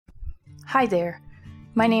Hi there,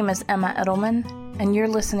 my name is Emma Edelman, and you're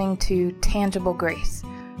listening to Tangible Grace,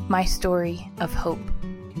 my story of hope.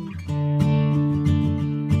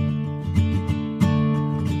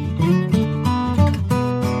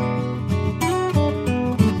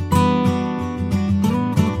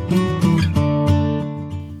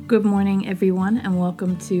 Good morning, everyone, and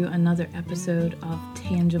welcome to another episode of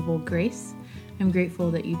Tangible Grace. I'm grateful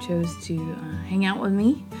that you chose to hang out with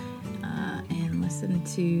me and listen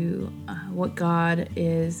to what God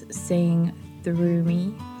is saying through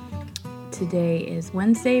me. Today is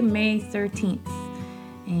Wednesday, May 13th,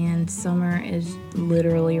 and summer is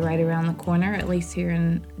literally right around the corner, at least here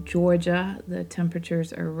in Georgia. The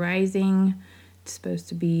temperatures are rising. It's supposed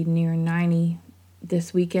to be near 90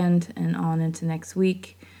 this weekend and on into next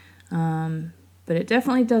week. But it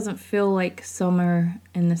definitely doesn't feel like summer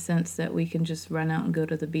in the sense that we can just run out and go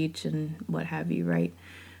to the beach and what have you, right?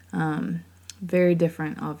 Very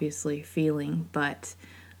different, obviously, feeling, but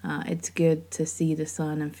it's good to see the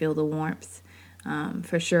sun and feel the warmth,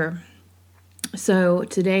 for sure. So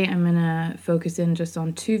today I'm going to focus in just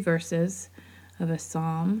on 2 verses of a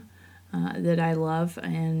psalm that I love,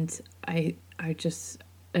 and I just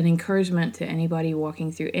an encouragement to anybody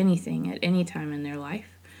walking through anything at any time in their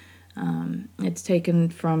life. It's taken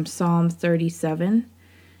from Psalm 37,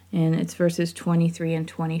 and it's verses 23 and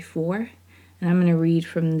 24. And I'm going to read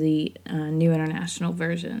from the New International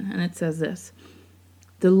Version, and it says this: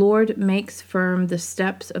 "The Lord makes firm the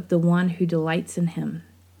steps of the one who delights in him.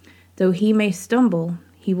 Though he may stumble,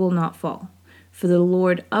 he will not fall, for the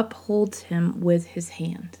Lord upholds him with his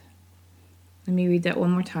hand." Let me read that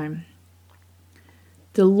one more time.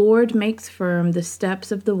 "The Lord makes firm the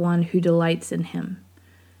steps of the one who delights in him.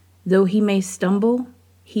 Though he may stumble,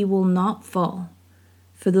 he will not fall,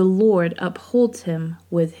 for the Lord upholds him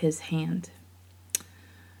with his hand."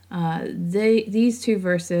 These 2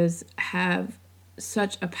 verses have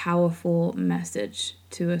such a powerful message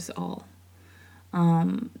to us all.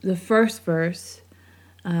 The first verse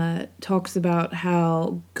talks about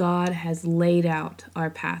how God has laid out our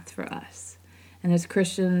path for us. And as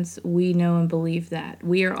Christians, we know and believe that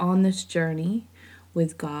we are on this journey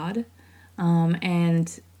with God,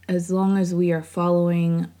 and as long as we are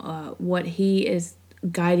following what he is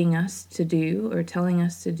guiding us to do or telling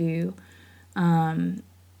us to do,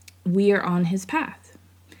 we are on his path.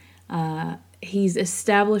 He's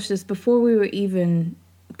established this before we were even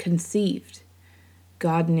conceived.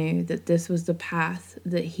 God knew that this was the path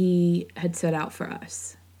that he had set out for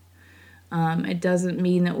us. It doesn't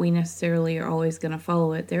mean that we necessarily are always going to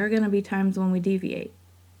follow it. There are going to be times when we deviate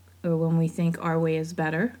or when we think our way is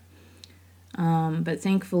better. But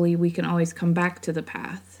thankfully, we can always come back to the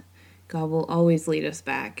path. God will always lead us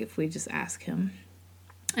back if we just ask him.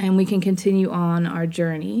 And we can continue on our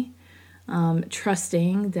journey,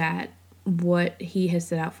 trusting that what he has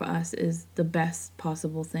set out for us is the best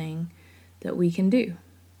possible thing that we can do.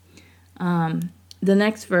 The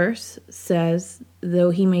next verse says,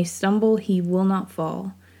 "Though he may stumble, he will not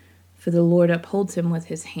fall, for the Lord upholds him with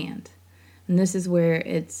his hand." And this is where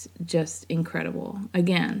it's just incredible.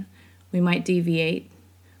 Again, we might deviate,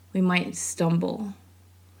 we might stumble,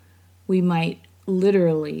 we might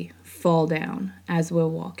literally fall down as we're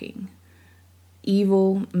walking.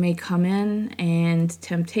 Evil may come in, and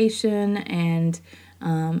temptation and,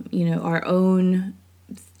 our own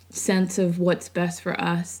sense of what's best for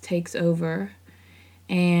us takes over,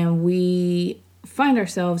 and we find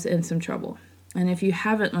ourselves in some trouble. And if you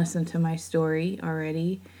haven't listened to my story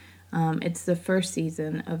already, it's the first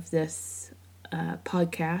season of this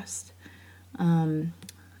podcast.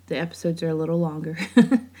 The episodes are a little longer,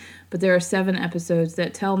 but there are 7 episodes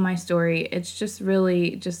that tell my story. It's just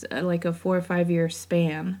really just like a 4 or 5 year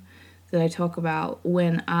span that I talk about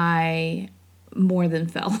when I more than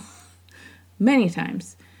fell many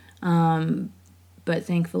times. But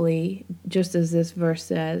thankfully, just as this verse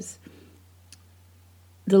says,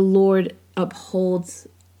 the Lord upholds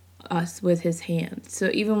us with his hand. So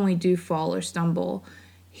even when we do fall or stumble,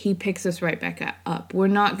 he picks us right back up. We're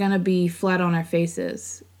not going to be flat on our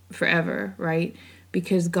faces forever, right?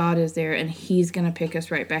 Because God is there and he's going to pick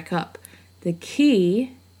us right back up. The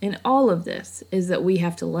key in all of this is that we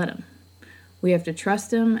have to let him. We have to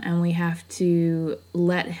trust him, and we have to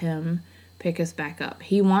let him pick us back up.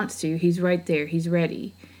 He wants to. He's right there. He's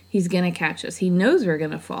ready. He's going to catch us. He knows we're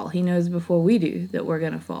going to fall. He knows before we do that we're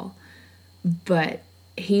going to fall. But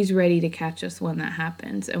he's ready to catch us when that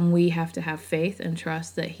happens, and we have to have faith and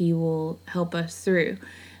trust that he will help us through.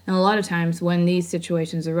 And a lot of times when these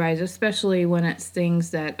situations arise, especially when it's things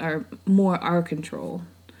that are more our control,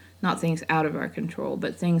 not things out of our control,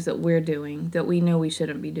 but things that we're doing that we know we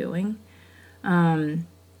shouldn't be doing,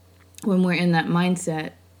 when we're in that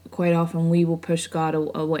mindset, quite often we will push God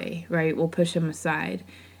away, right? We'll push him aside.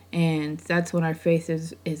 And that's when our faith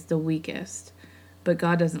is the weakest. But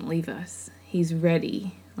God doesn't leave us. He's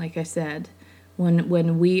ready, like I said.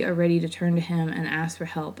 When we are ready to turn to him and ask for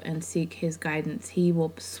help and seek his guidance, he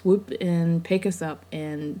will swoop in, pick us up,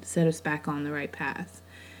 and set us back on the right path.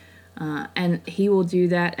 And he will do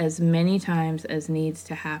that as many times as needs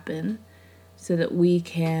to happen so that we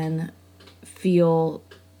can feel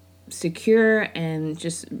secure and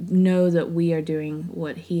just know that we are doing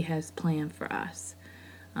what he has planned for us.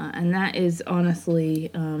 And that is honestly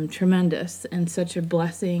tremendous and such a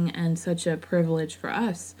blessing and such a privilege for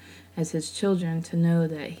us as his children to know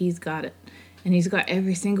that he's got it. And he's got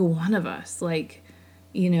every single one of us. Like,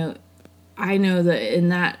 I know that in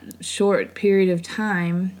that short period of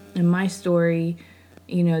time in my story,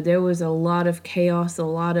 there was a lot of chaos, a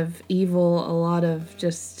lot of evil, a lot of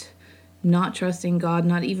just not trusting God,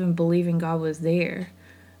 not even believing God was there.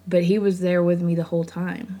 But he was there with me the whole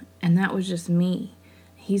time. And that was just me.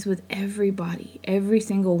 He's with everybody, every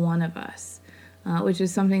single one of us, which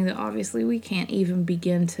is something that obviously we can't even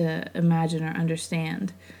begin to imagine or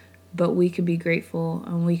understand. But we can be grateful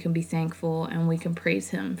and we can be thankful and we can praise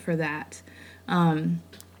him for that.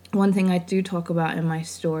 One thing I do talk about in my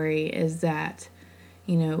story is that,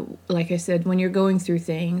 like I said, when you're going through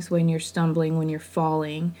things, when you're stumbling, when you're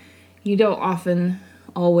falling, you don't often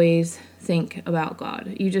always think about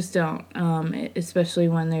God. You just don't, especially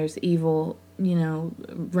when there's evil,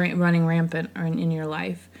 running rampant in your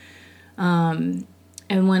life. And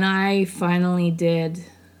when I finally did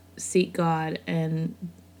seek God and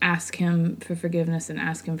ask him for forgiveness and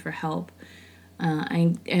ask him for help,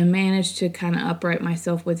 I managed to kind of upright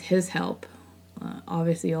myself with his help,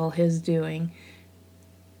 obviously all his doing,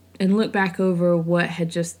 and look back over what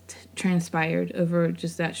had just transpired over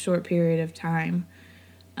just that short period of time.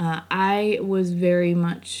 I was very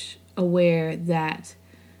much aware that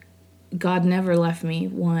God never left me,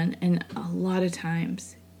 one, and a lot of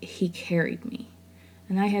times he carried me,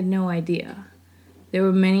 and I had no idea. There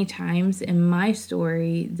were many times in my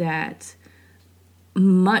story that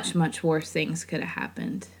much, much worse things could have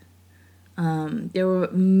happened. There were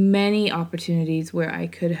many opportunities where I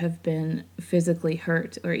could have been physically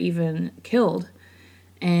hurt or even killed,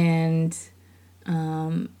 and,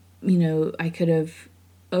 I could have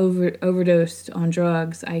overdosed on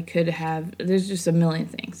drugs. I could have, there's just a million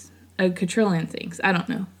things. A quadrillion things. I don't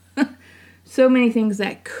know. So many things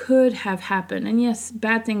that could have happened. And yes,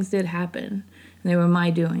 bad things did happen. They were my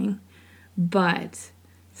doing. But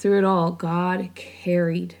through it all, God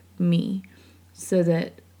carried me so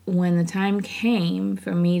that when the time came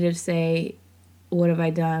for me to say, what have I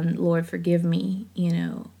done? Lord, forgive me,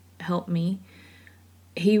 help me.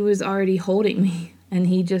 He was already holding me. And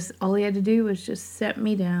all he had to do was just set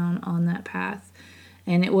me down on that path.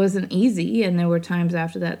 And it wasn't easy, and there were times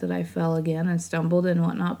after that I fell again and stumbled and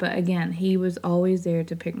whatnot. But again, he was always there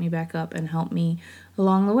to pick me back up and help me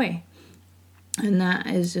along the way. And that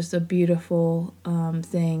is just a beautiful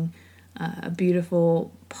thing, a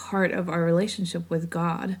beautiful part of our relationship with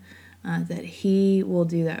God, that he will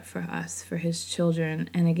do that for us, for his children.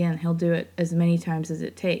 And again, he'll do it as many times as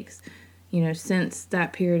it takes. Since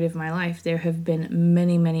that period of my life, there have been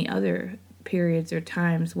many, many other periods or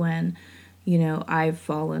times when I've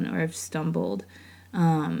fallen or I've stumbled,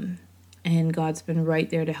 and God's been right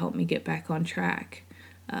there to help me get back on track.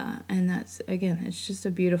 And that's, again, it's just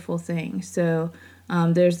a beautiful thing. So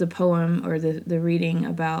there's the poem or the reading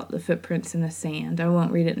about the footprints in the sand. I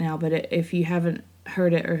won't read it now, but if you haven't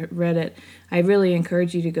heard it or read it, I really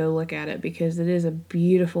encourage you to go look at it because it is a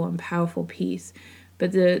beautiful and powerful piece.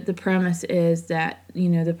 But the premise is that,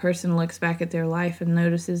 the person looks back at their life and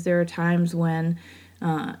notices there are times when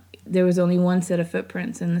there was only one set of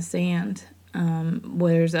footprints in the sand,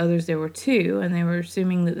 whereas others there were two, and they were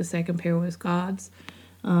assuming that the second pair was God's.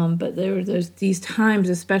 But there were these times,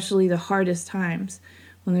 especially the hardest times,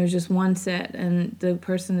 when there's just one set, and the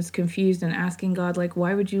person is confused and asking God, like,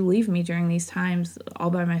 why would you leave me during these times all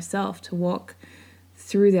by myself to walk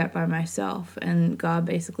through that by myself? And God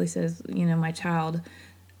basically says, my child,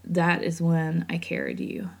 that is when I carried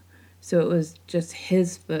you. So it was just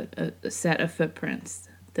his foot, a set of footprints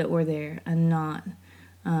that were there, and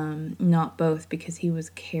not both, because he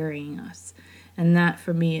was carrying us. And that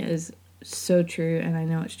for me is so true, and I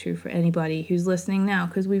know it's true for anybody who's listening now,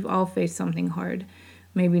 because we've all faced something hard.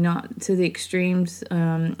 Maybe not to the extremes,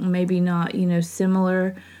 maybe not,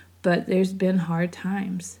 similar, but there's been hard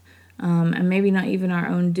times, and maybe not even our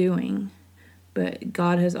own doing. But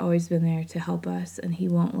God has always been there to help us, and he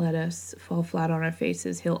won't let us fall flat on our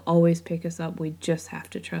faces. He'll always pick us up. We just have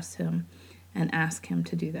to trust him and ask him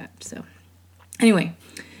to do that. So anyway,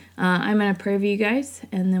 I'm going to pray for you guys,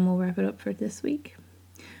 and then we'll wrap it up for this week.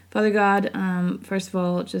 Father God, first of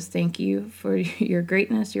all, just thank you for your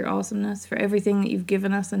greatness, your awesomeness, for everything that you've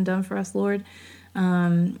given us and done for us, Lord.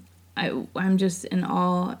 I'm just in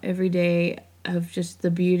awe every day of just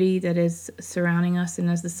the beauty that is surrounding us. And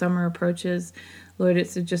as the summer approaches, Lord,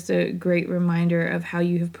 it's just a great reminder of how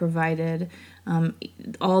you have provided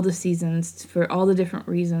all the seasons for all the different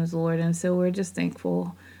reasons, Lord. And so we're just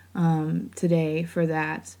thankful today for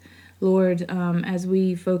that. Lord, as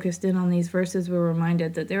we focused in on these verses, we're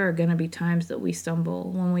reminded that there are going to be times that we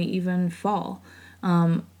stumble, when we even fall,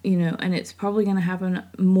 and it's probably going to happen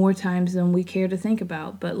more times than we care to think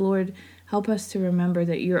about. But Lord, help us to remember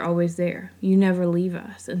that you're always there. You never leave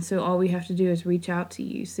us. And so all we have to do is reach out to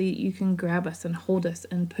you so you can grab us and hold us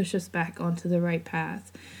and push us back onto the right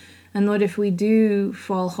path. And Lord, if we do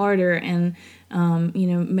fall harder and,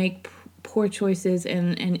 make poor choices,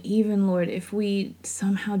 and even, Lord, if we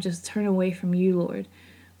somehow just turn away from you, Lord,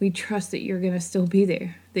 we trust that you're going to still be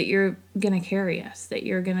there, that you're going to carry us, that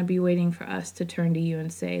you're going to be waiting for us to turn to you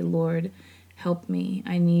and say, Lord, help me.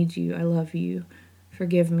 I need you. I love you.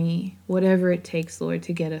 Forgive me. Whatever it takes, Lord,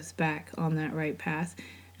 to get us back on that right path.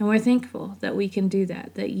 And we're thankful that we can do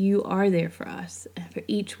that you are there for us, for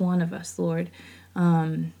each one of us, Lord,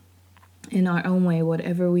 in our own way,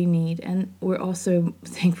 whatever we need. And we're also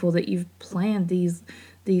thankful that you've planned these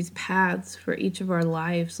paths for each of our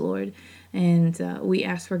lives, Lord. And we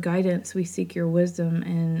ask for guidance. We seek your wisdom,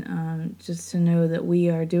 and just to know that we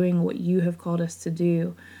are doing what you have called us to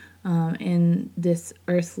do in this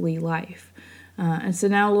earthly life. And so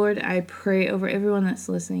now, Lord, I pray over everyone that's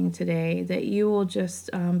listening today that you will just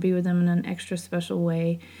be with them in an extra special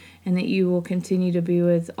way, and that you will continue to be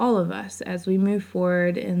with all of us as we move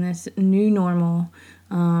forward in this new normal.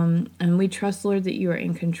 And we trust, Lord, that you are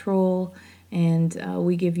in control, and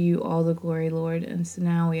we give you all the glory, Lord. And so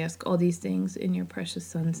now we ask all these things in your precious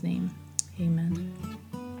Son's name. Amen.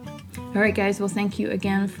 All right, guys. Well, thank you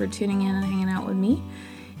again for tuning in and hanging out with me.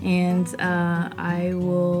 And I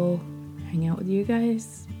will hang out with you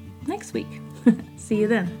guys next week. See you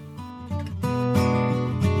then.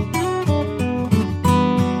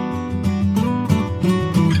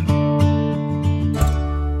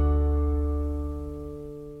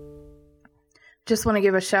 Just want to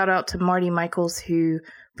give a shout out to Marty Mikles, who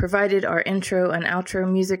provided our intro and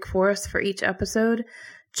outro music for us for each episode.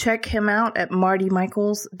 Check him out at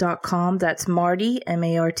martymikles.com. That's Marty,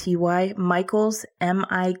 M-A-R-T-Y, Mikles,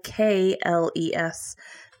 M-I-K-L-E-S.com.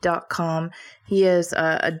 He is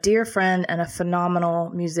a dear friend and a phenomenal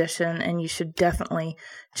musician, and you should definitely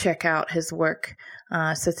check out his work.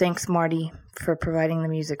 So thanks, Marty, for providing the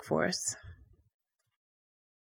music for us.